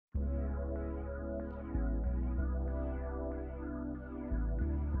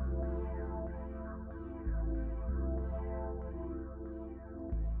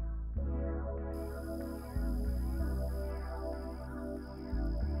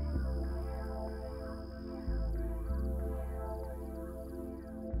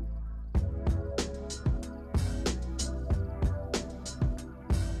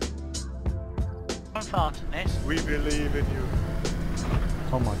farting this. We believe in you.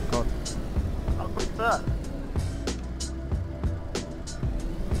 Oh my god. How quick's that?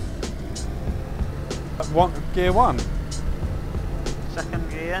 Gear 1? Second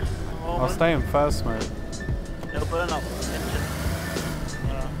gear. I'll stay in first mode. It'll burn up the engine.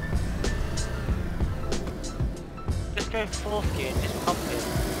 Yeah. Just go fourth gear, just pump it.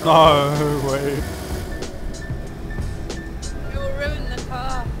 No way. It will ruin the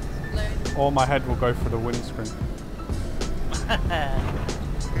car. Explode. Or my head will go through the windscreen.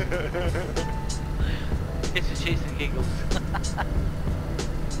 It's a shits and giggles.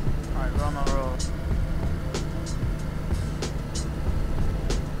 Right, we're on the road.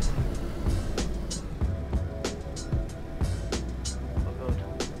 Oh, good.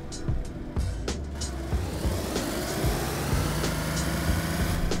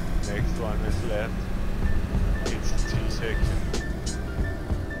 Next one is left. It's T section.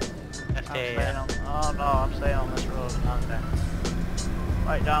 I'm staying on. Oh no, I'm staying on this road. Okay.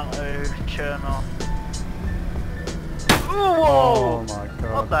 Right down to Chernarus. Oh my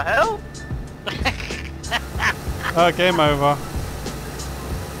god. What the hell? Game over.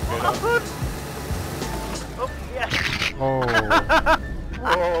 What happened? Oh yes. Oh.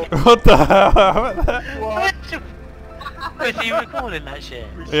 Whoa. What the hell? What? Was you recording that shit?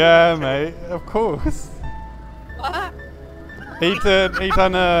 Yeah, mate. Of course. What? He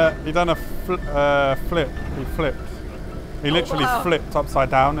done a flip. He flipped. He literally wow. flipped upside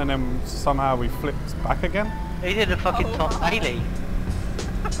down, and then somehow we flipped back again. He did a fucking top Bailey.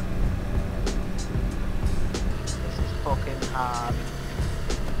 This is fucking hard.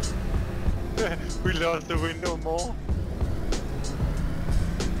 We lost the window more.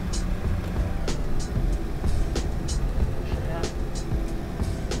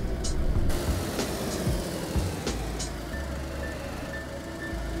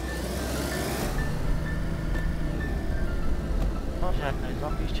 I've had no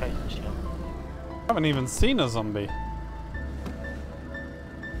zombies chasing shit. I haven't even seen a zombie.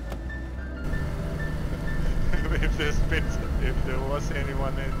 If there was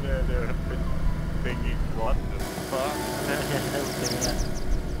anyone in there, they would have been thinking, what the fuck?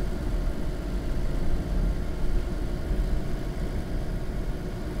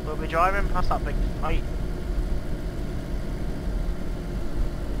 We'll be driving past that big fight.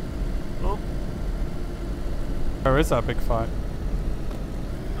 Oh, Where is that big fight?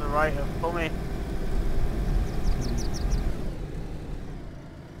 to the right of Bummy.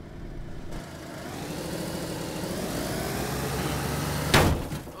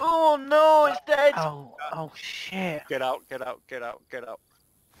 Oh no, it's dead! Oh shit. Get out, get out, get out, get out.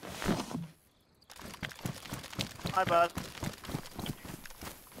 My bad.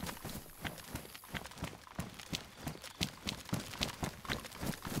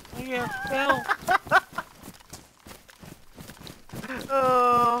 Yeah, hell.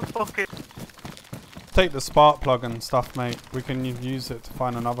 Oh, fuck it. Take the spark plug and stuff, mate. We can use it to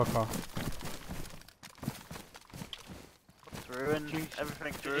find another car. Through and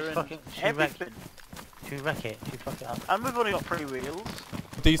everything through and fucking everything. Should we wreck it? Should we fuck it up? And we've only got 3 wheels.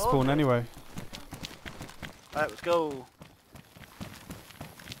 Despawn Okay. anyway. Right, let's go.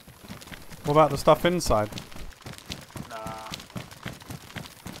 What about the stuff inside? Nah.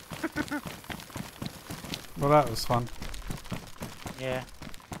 Well, that was fun. Yeah.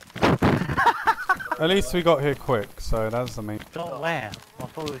 At least we got here quick, so that's the main. Not where? I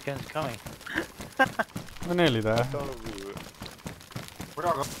thought we were going to coming. We're nearly there. We're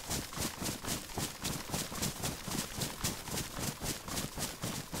not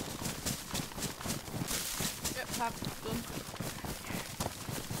Yep, have done.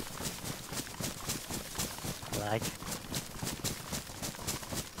 Like.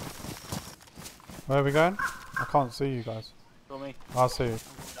 Where are we going? I can't see you guys. Go me. I'll see you.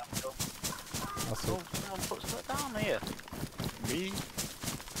 Oh, I'll see. someone put something down here. me.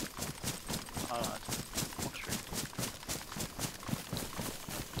 Alright. Mushroom.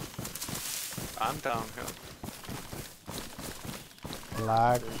 I'm down here.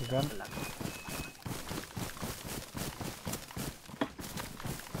 Lag again.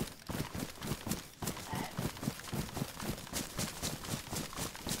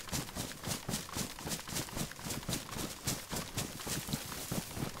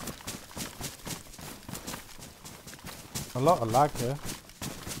 A lot of lag here.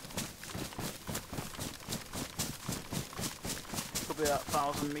 Could be that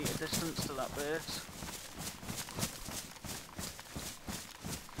 1,000 metre distance to that base.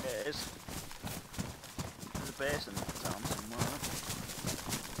 It is. There's a base in town somewhere.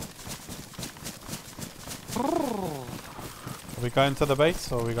 Are we going to the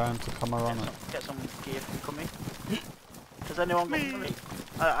base or are we going to come around it? Get some Has anyone got money?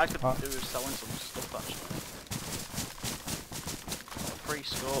 I could do with selling some stuff actually. Free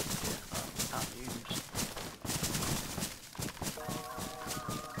scope, yeah, can't use.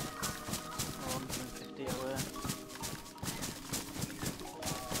 150 away.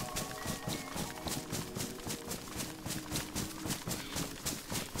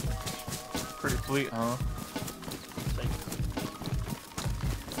 Pretty sweet, huh?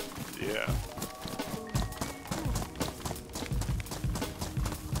 Yeah.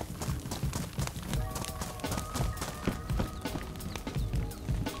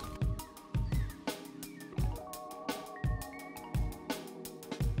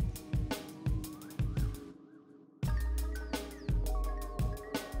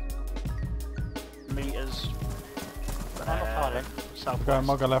 Meters. Southwest. Go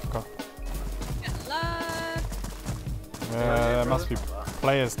Mogalevka. Yeah, there must be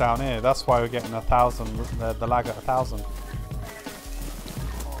players down here. That's why we're getting 1,000. The lag at 1,000.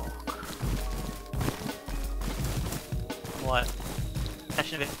 What?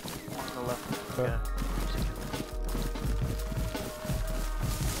 Catching a bit on the left. Okay. Yeah.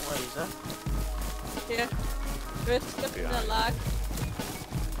 Where is that? Yeah. Good stuff in the lag.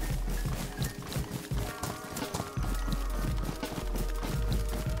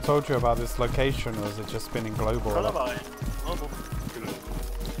 Told you about this location, or has it just been in global? What about it? Global.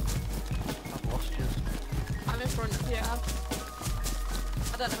 I've lost you. I'm in front of you. I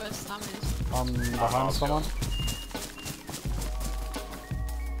don't know where Sam is. I'm behind someone.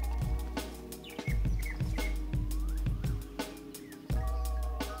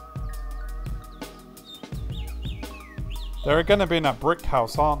 They're gonna be in that brick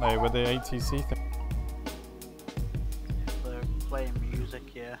house, aren't they, with the ATC thing? They're playing music,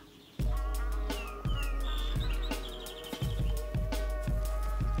 yeah.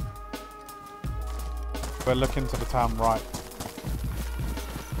 We're looking to the town right.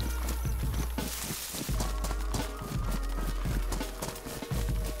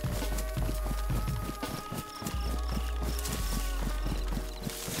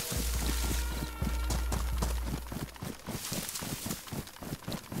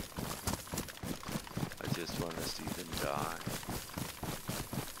 I just want to see them die.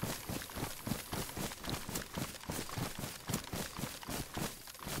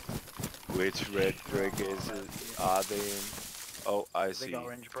 Which red brick is it? Are they in? Oh, I see. Big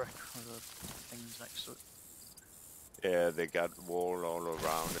orange brick with the things next to it. Yeah, they got wall all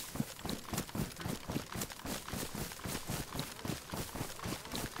around it.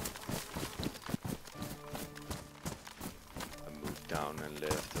 I moved down and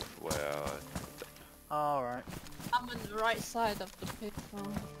left of where Alright. I'm on the right side of the pit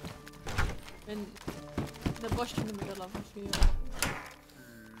now. In the bush in the middle of the field.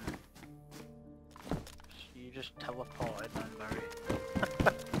 You just teleported then, Barry.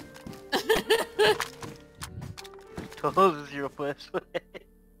 Told us you're a place for it.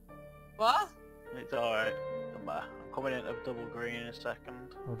 What? It's alright. Don't matter. I'm coming into double green in a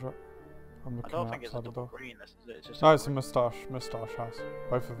second. Roger. I'm I looking don't think it's a outside the double door. green, this is it. It's just No, it's a moustache house.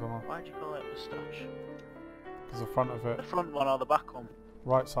 Both of them are. Why'd you call it a moustache? There's the front of it. The front one or the back one?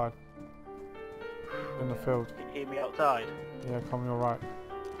 Right side. In the field. Can you hear me outside? Yeah, come your right.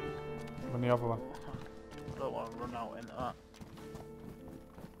 And the other one. I don't want to run out into that.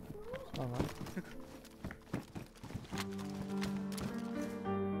 Alright.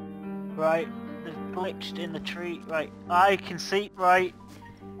 Right, they've glitched in the tree. Right, I can see. Right,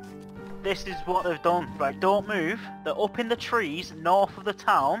 this is what they've done. Right, don't move. They're up in the trees north of the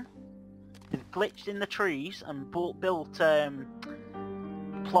town. They've glitched in the trees and built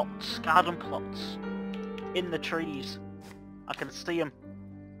plots, garden plots, in the trees. I can see them.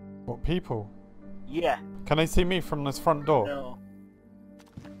 What, people? Yeah. Can they see me from this front door? No.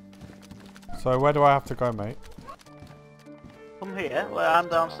 So where do I have to go, mate? Come here, where I'm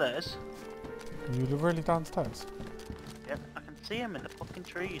downstairs. You live really downstairs? Yep, I can see them in the fucking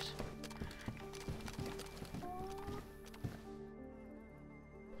trees.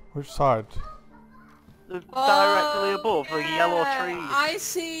 Which side? They're directly above the yellow trees. I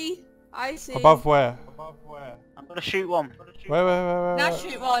see. Above where? I'm gonna shoot one. Wait. Can I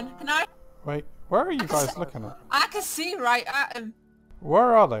shoot one? Can I? Wait, where are you guys looking at? I can see right at him.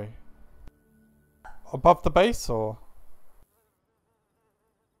 Where are they? Above the base or?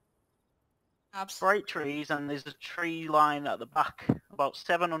 Bright trees, and there's a tree line at the back, about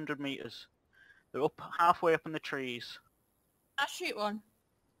 700 meters. They're up halfway up in the trees. Can I shoot one?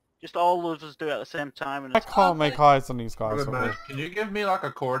 Just all of us do it at the same time. And I can't make eyes on these guys. Okay, man, can you give me like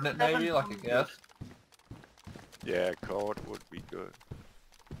a coordinate maybe, like a guess? Yeah, code would be good.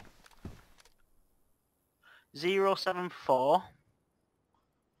 074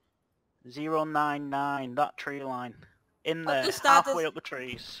 099. That tree line in I've there, just started halfway this- up the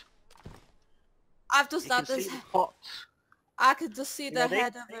trees. I've just You can started see this. the plots. I could just see You the ready?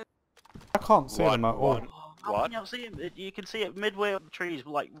 head of it. I can't see them at all. How What? can you not see it? You can see it midway up the trees,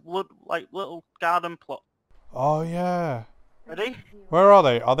 like little garden plot. Oh yeah. Ready? Where are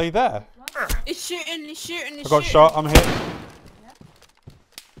they? Are they there? He's shooting, he's shooting, he's I got shooting. shot. I'm hit.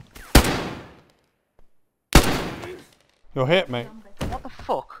 You're hit, mate. What the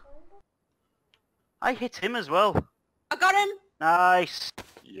fuck? I hit him as well. I got him! Nice.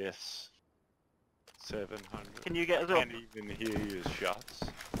 Yes. 700. Can you get us I up? can't even hear your shots.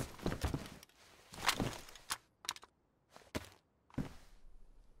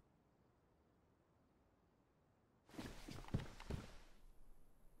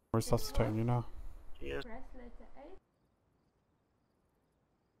 We're resuscitating you now. Cheers.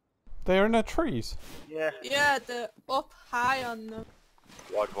 They're in the trees. Yeah. Yeah, they're up high on them.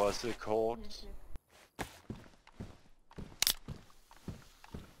 What was it called?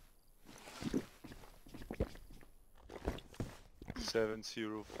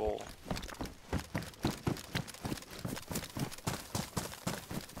 "704".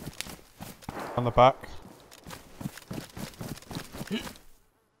 On the back.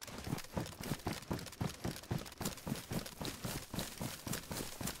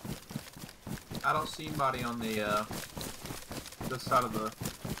 I don't see anybody on the this side of the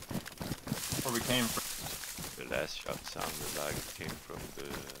where we came from. The last shot sounded like it came from the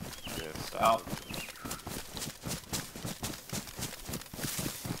left side. South.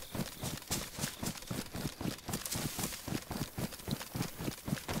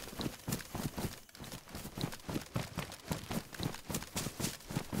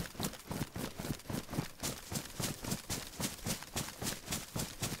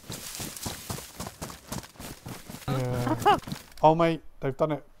 Yeah. Oh mate, they've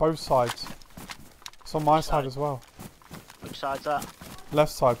done it both sides. It's on my side as well. Which side's that?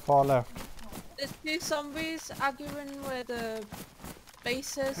 Left side, far left. There's two zombies arguing where the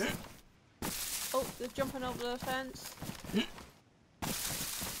base is. Oh, they're jumping over the fence.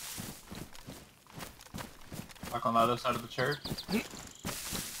 Like on the other side of the church.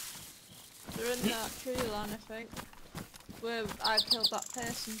 They're in that tree line, I think. Where I killed that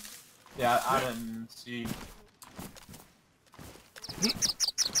person. Yeah, I didn't see.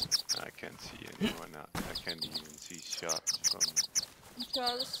 I can't see anyone out. I can't even see shots from. I'm sure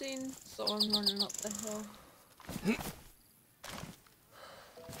I've seen someone running up the hill.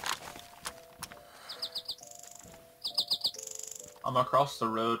 I'm across the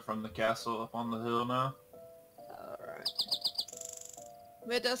road from the castle up on the hill now. Alright.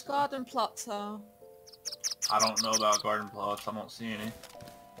 Where those garden plots are. I don't know about garden plots. I don't see any.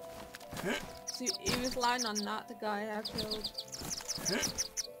 See, he was lying on that, the guy I killed.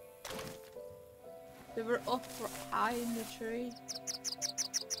 They were up high in the tree.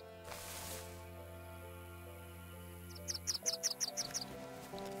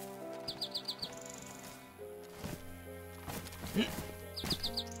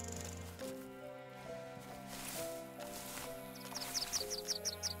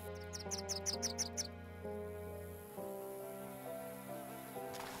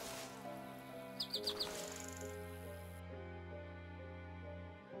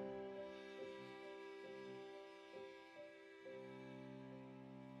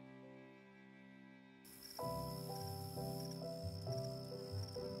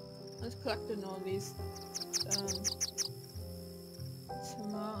 I was collecting all these tomatoes.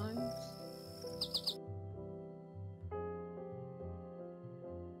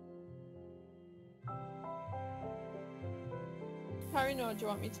 Parry, no, do you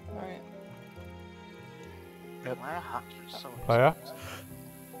want me to parry it? My hat is so Player.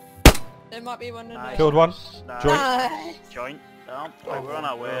 There might be one in there. Killed one. Nice. Joint. Nice. Joint. Down. Right, we're on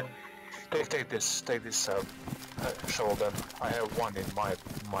our way. Take this shovel then. I have one in my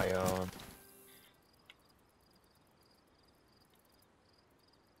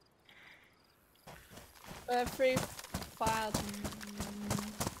Free fire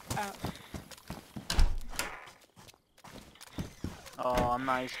out. Oh,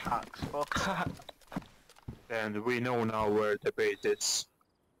 nice hacks. Fuck. and we know now where the base is.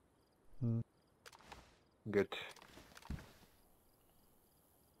 Hmm. Good.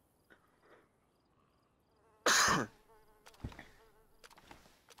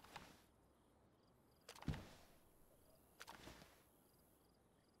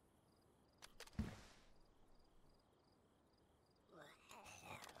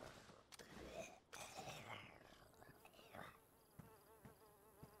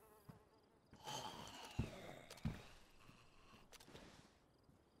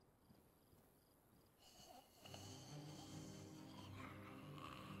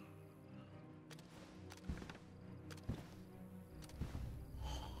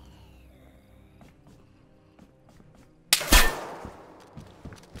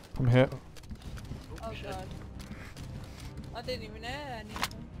 I'm here. Oh god. I didn't even hear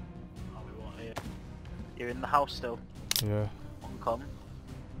anything. Oh, we won't hear. You're in the house still? Yeah. On com?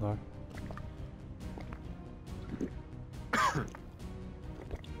 No.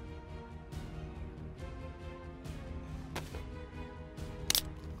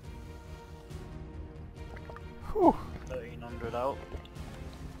 Whew. 1300 out.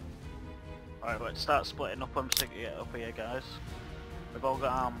 Alright, let's start splitting up. I'm sick of it up here, guys. We've all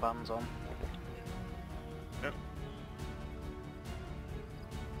got armbands on. Yep.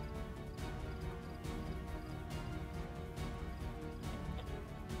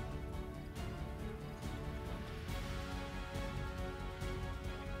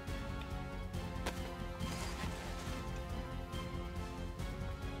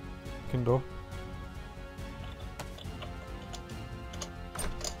 Door.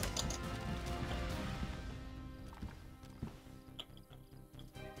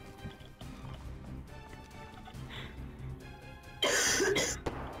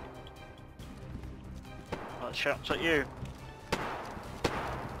 That shots at you.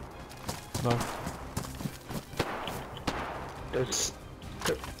 No. There's...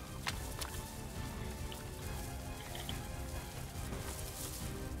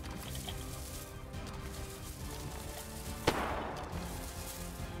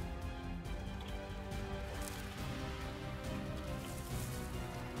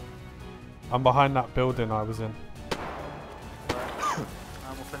 I'm behind that building I was in. I'm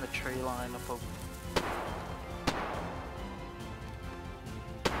up in the tree line up above.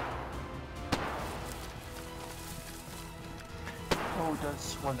 Oh,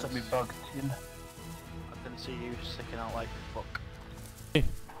 there's one zombie bugged in. I can see you sticking out like fuck.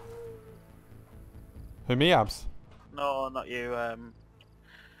 Who, me, Abs? No, not you,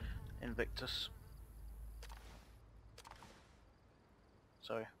 Invictus.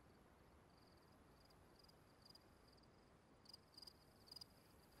 Sorry.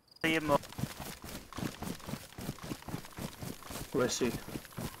 See him up. Where is he?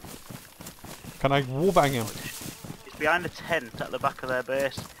 Can I wallbang him? He's behind a tent at the back of their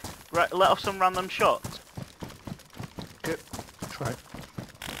base. Right, let off some random shots. Good. Try.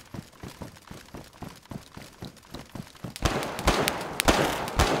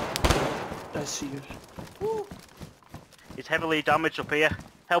 I see you. Woo. He's heavily damaged up here.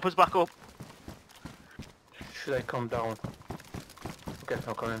 Help us back up. Should I come down? Okay,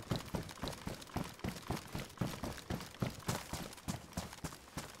 I'll come in.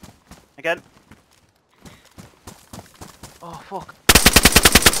 Again. Oh fuck.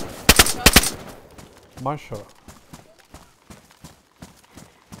 My shot.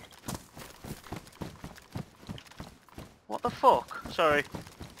 What the fuck? Sorry.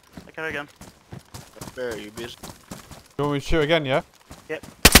 Okay, again. Where are you, bitch? You want me to shoot again, yeah? Yep.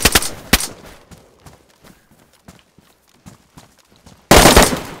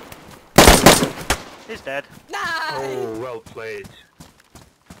 He's dead. Nice! Oh, well played.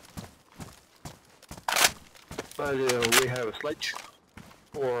 But we have a sledge,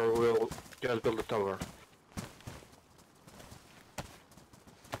 or we'll just build a tower.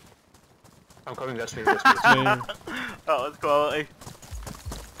 I'm coming, that's me, that's me. Me. That was quality.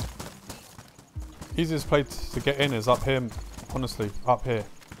 Easiest place to get in is up here, honestly, up here.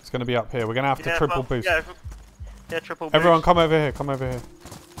 It's going to be up here. We're going to have to triple boost. Yeah, triple boost. Everyone come over here, come over here.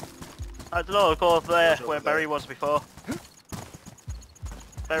 I don't know, go over there where Barry was before.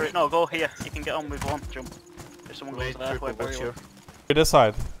 Barry, no, go here. You can get on with one jump. If someone goes there where Barry was. This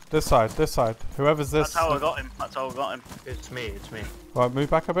side, this side, this side. Whoever's this. That's how I got him. That's how I got him. It's me, it's me. Right, move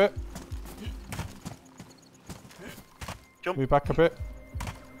back a bit. Jump. Move back a bit.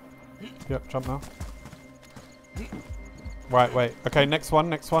 Yep, jump now. Right, wait. Okay, next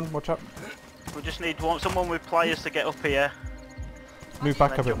one, watch out. We just need someone with pliers to get up here. Move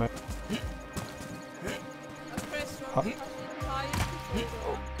back a bit, mate.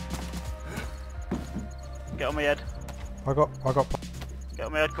 Get on my head. I got. Get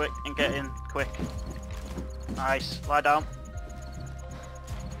on my head quick and get in quick. Nice. Lie down.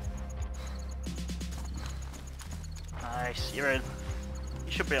 Nice. You're in.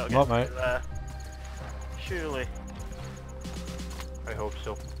 You should be able to get Not, through there. Surely. I hope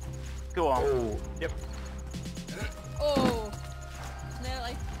so. Go on. Oh, Yep. Oh!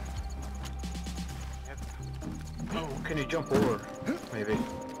 Nearly. oh, can you jump over? Maybe.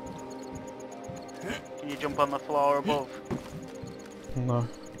 Can you jump on the floor above? No.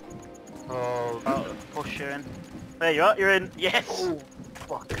 Oh, Oh, push you in. There you are. You're in. Yes. oh,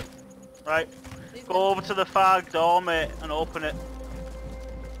 fuck. Right. Go over to the far door, mate, and open it.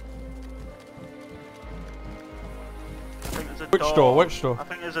 I think there's a Which door? Which door? I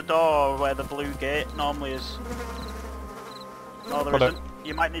think there's a door where the blue gate normally is. No, there Got it. isn't.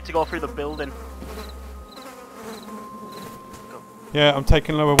 You might need to go through the building. Yeah, I'm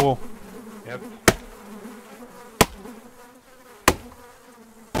taking lower wall. Yep.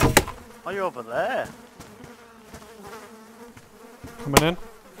 Oh, you're over there. Coming in.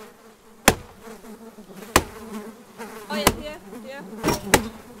 Oh yeah.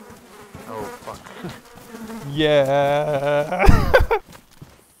 Oh fuck. Yeah.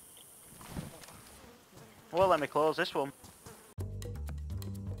 Well, let me close this one.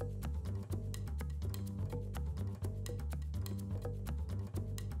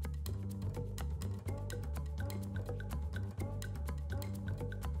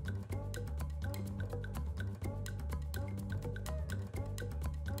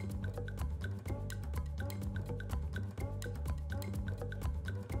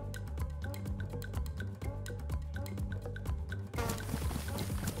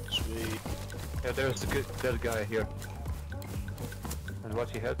 Sweet. Yeah, there's a good dead guy here. And what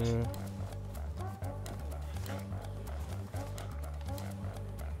he had? Yeah.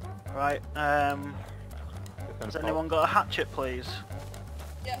 Right, has anyone got a hatchet, please?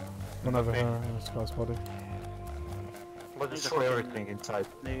 Yeah. One over here in this guy's body. But destroy everything inside.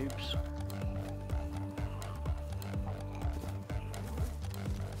 Noobs.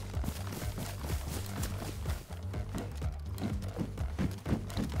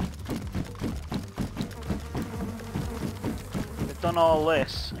 They've done all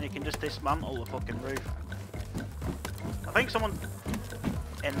this, and you can just dismantle the fucking roof. I think someone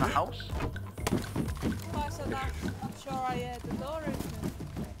in the house. Oh, so that, I'm sure I heard the door open.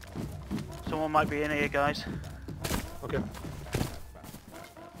 Someone might be in here, guys. Okay.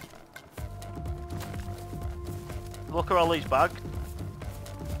 Look at all these bags.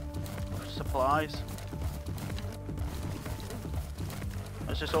 Supplies.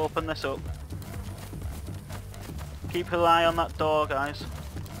 Let's just open this up. Keep an eye on that door, guys.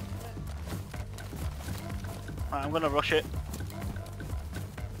 Right, I'm gonna rush it.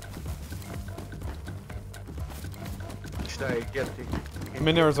 Should I get the... I'm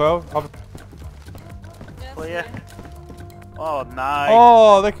in here as well. Yes, Clear. yeah. Oh, nice.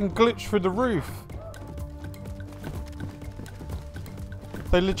 Oh, they can glitch through the roof.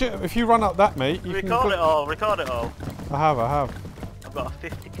 They legit. If you run up that, mate, you can. Record it all. Record it all. I have. I've got a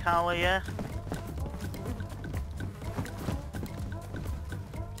 50 cal here.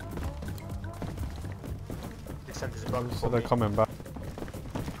 Send this bug So for they're me. coming back.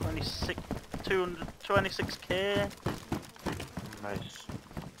 226k. Nice.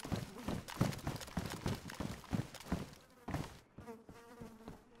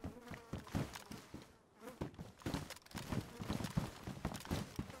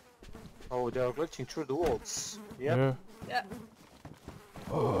 Oh, they are glitching through the walls. Yep. Yeah. Yeah.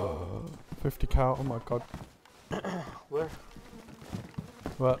 Oh, 50 cal. Oh my god. Where?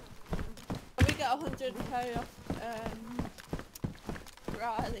 What? We got 100k off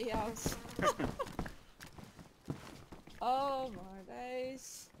Riley house. Oh my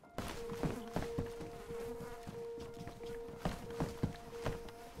days.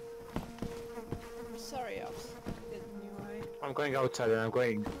 Sorry, Ops. Anyway. I'm going outside and I'm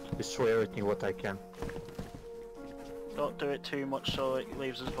going to destroy everything what I can. Don't do it too much so it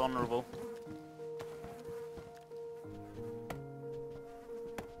leaves us vulnerable.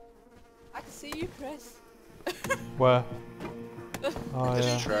 I can see you, Chris. Where? Oh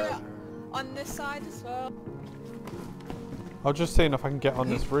Just yeah. try. On this side as well. I was just seeing if I can get on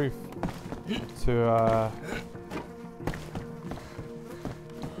this roof to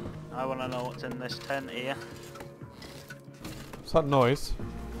I want to know what's in this tent here. What's that noise?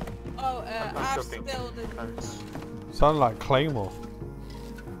 Oh, I'm I've shopping. spilled it. Thanks. Sound like Claymore.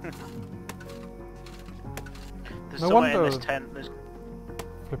 There's No somewhere in wonder- this tent. There's,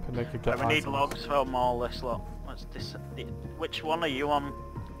 Flipping, they could get. we need items. logs from all this lot. Which one are you on?